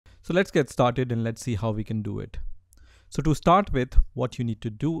So let's get started and let's see how we can do it. So to start with, what you need to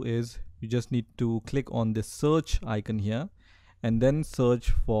do is you just need to click on this search icon here and then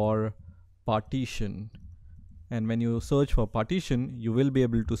search for partition. And when you search for partition, you will be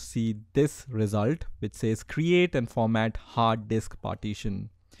able to see this result which says create and format hard disk partition.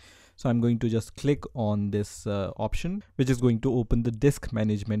 So I'm going to just click on this option, which is going to open the disk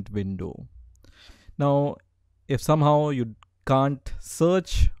management window. Now, if somehow you can't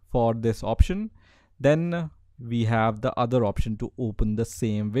search for this option, then we have the other option to open the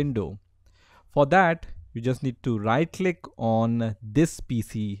same window. For that, you just need to right click on this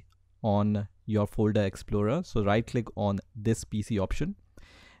PC on your folder explorer. So right click on this PC option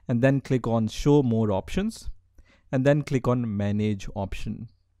and then click on show more options and then click on manage option.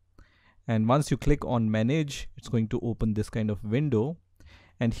 And once you click on manage, it's going to open this kind of window.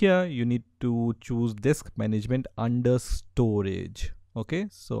 And here you need to choose disk management under storage. Okay,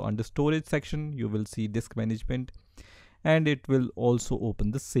 so under storage section, you will see disk management and it will also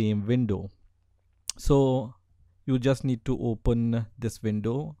open the same window. So you just need to open this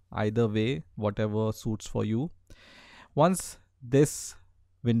window either way, whatever suits for you. Once this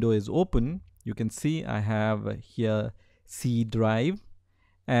window is open, you can see I have here C drive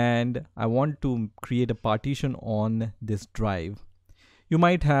and I want to create a partition on this drive. You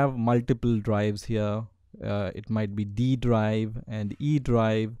might have multiple drives here. It might be D drive and E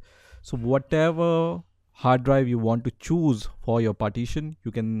drive. So whatever hard drive you want to choose for your partition,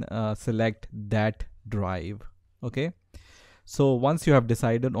 you can select that drive. Okay, so once you have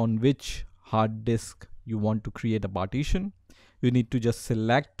decided on which hard disk you want to create a partition, you need to just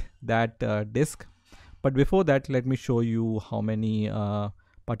select that disk. But before that, let me show you how many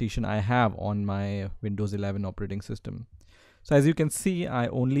partition I have on my Windows 11 operating system. So as you can see, I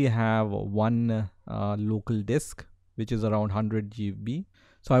only have one local disk, which is around 100 GB.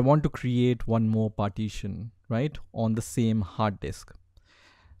 So I want to create one more partition, right, on the same hard disk.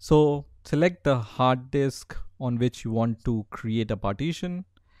 So select the hard disk on which you want to create a partition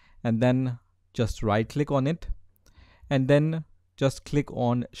and then just right click on it and then just click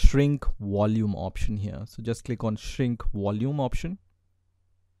on shrink volume option here. So just click on shrink volume option.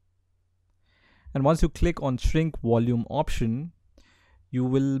 And once you click on shrink volume option, you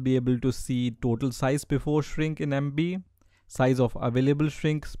will be able to see total size before shrink in MB, size of available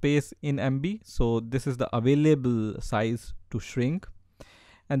shrink space in MB. So this is the available size to shrink.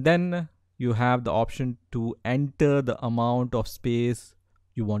 And then you have the option to enter the amount of space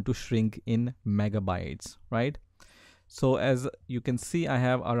you want to shrink in megabytes, right? So as you can see, I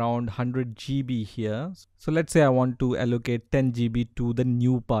have around 100 GB here. So let's say I want to allocate 10 GB to the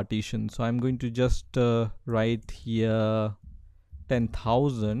new partition. So I'm going to just write here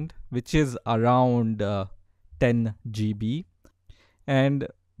 10,000, which is around 10 GB. And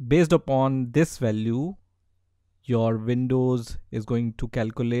based upon this value, your Windows is going to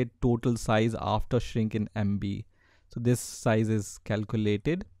calculate total size after shrink in MB. So this size is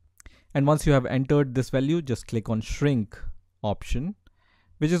calculated. And once you have entered this value, just click on shrink option,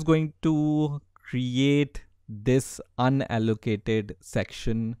 which is going to create this unallocated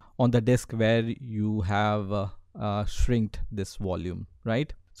section on the disk where you have shrinked this volume,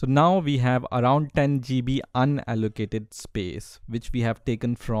 right? So now we have around 10 GB unallocated space, which we have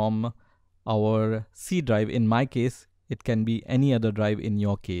taken from our C drive. In my case, it can be any other drive in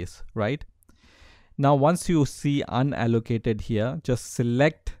your case, right? Now, once you see unallocated here, just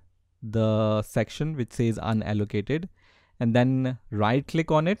select the section which says unallocated and then right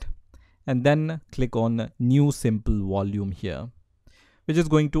click on it and then click on new simple volume here, which is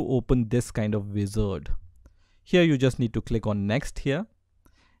going to open this kind of wizard. Here you just need to click on next here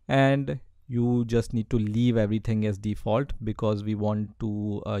and you just need to leave everything as default because we want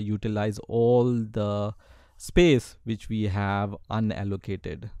to utilize all the space which we have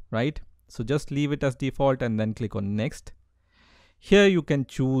unallocated, right? So just leave it as default and then click on next. Here you can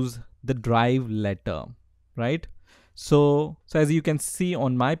choose the drive letter, right? So as you can see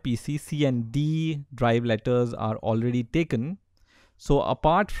on my PC, C and D drive letters are already taken. So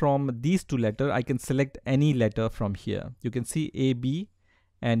apart from these two letters, I can select any letter from here. You can see A, B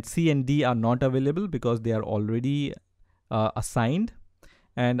and C and D are not available because they are already assigned,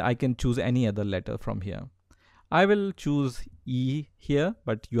 and I can choose any other letter from here. I will choose E here,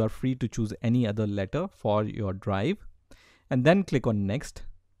 but you are free to choose any other letter for your drive and then click on next.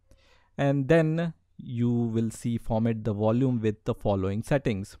 And then you will see format the volume with the following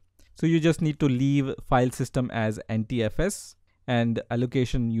settings. So you just need to leave file system as NTFS and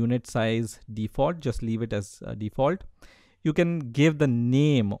allocation unit size default, just leave it as default. You can give the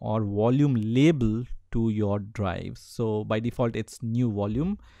name or volume label to your drives. So by default it's new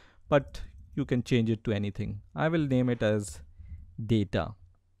volume, but you can change it to anything. I will name it as data.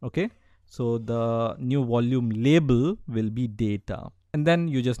 Okay, so the new volume label will be data, and then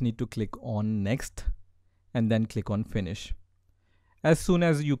you just need to click on next and then click on finish. As soon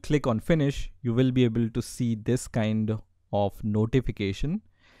as you click on finish, you will be able to see this kind of notification,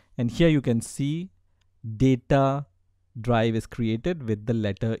 and here you can see data drive is created with the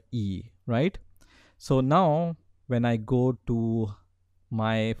letter E, right? So now when I go to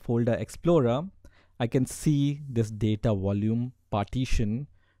my folder explorer, I can see this data volume partition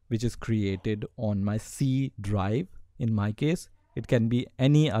which is created on my C drive. In my case, it can be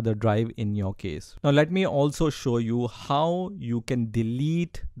any other drive in your case. Now let me also show you how you can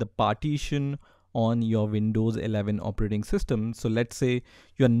delete the partition on your Windows 11 operating system. So let's say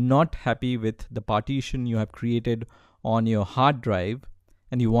you're not happy with the partition you have created on your hard drive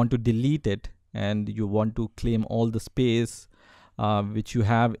and you want to delete it, and you want to claim all the space which you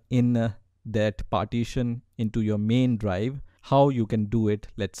have in that partition into your main drive. How you can do it,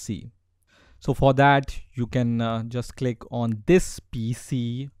 let's see. So for that, you can just click on this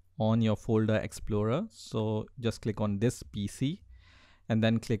PC on your folder explorer. So just click on this PC and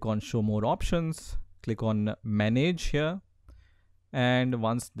then click on show more options, click on manage here. And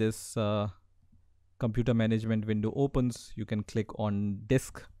once this computer management window opens, you can click on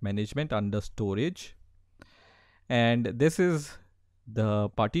disk management under storage. And this is the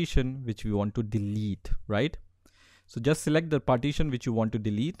partition which we want to delete, right? So just select the partition which you want to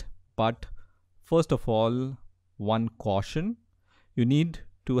delete. But first of all, one caution, you need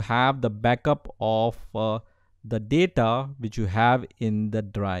to have the backup of the data which you have in the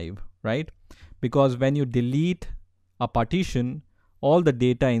drive, right? Because when you delete a partition, all the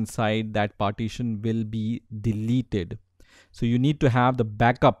data inside that partition will be deleted. So you need to have the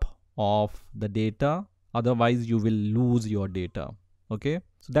backup of the data, otherwise you will lose your data. Okay,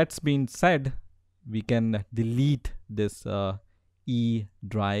 so that's been said, we can delete this E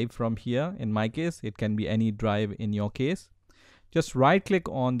drive from here. In my case, it can be any drive in your case. Just right click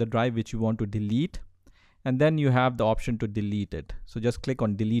on the drive which you want to delete, and then you have the option to delete it. So just click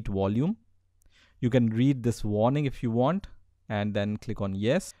on delete volume. You can read this warning if you want, and then click on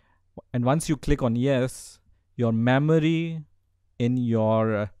yes. And once you click on yes, your memory in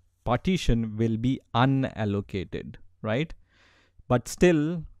your partition will be unallocated, right? But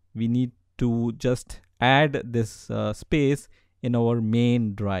still, we need to just add this space in our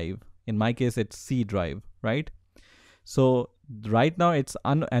main drive. In my case, it's C drive, right? So right now it's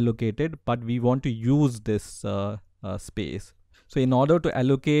unallocated, but we want to use this space. So in order to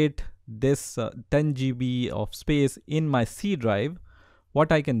allocate this 10 GB of space in my C drive,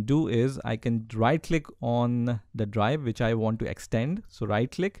 what I can do is I can right click on the drive which I want to extend. So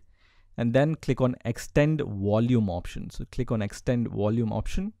right click and then click on extend volume option. So click on extend volume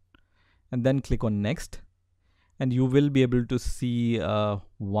option and then click on next, and you will be able to see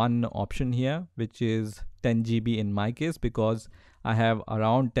one option here which is 10 GB in my case, because I have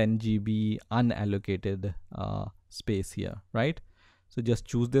around 10 GB unallocated space here, right? So just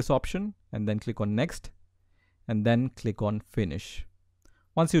choose this option and then click on next and then click on finish.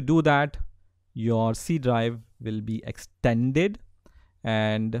 Once you do that, your C drive will be extended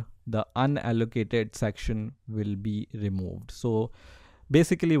and the unallocated section will be removed. So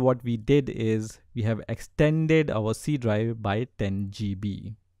basically what we did is we have extended our C drive by 10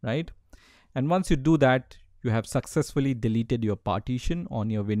 GB, right? And once you do that, you have successfully deleted your partition on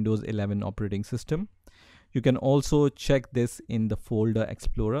your Windows 11 operating system. You can also check this in the folder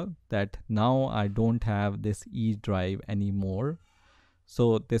explorer that now I don't have this E drive anymore.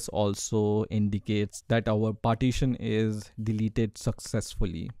 So this also indicates that our partition is deleted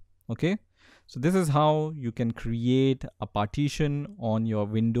successfully. Okay, so this is how you can create a partition on your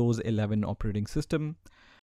Windows 11 operating system.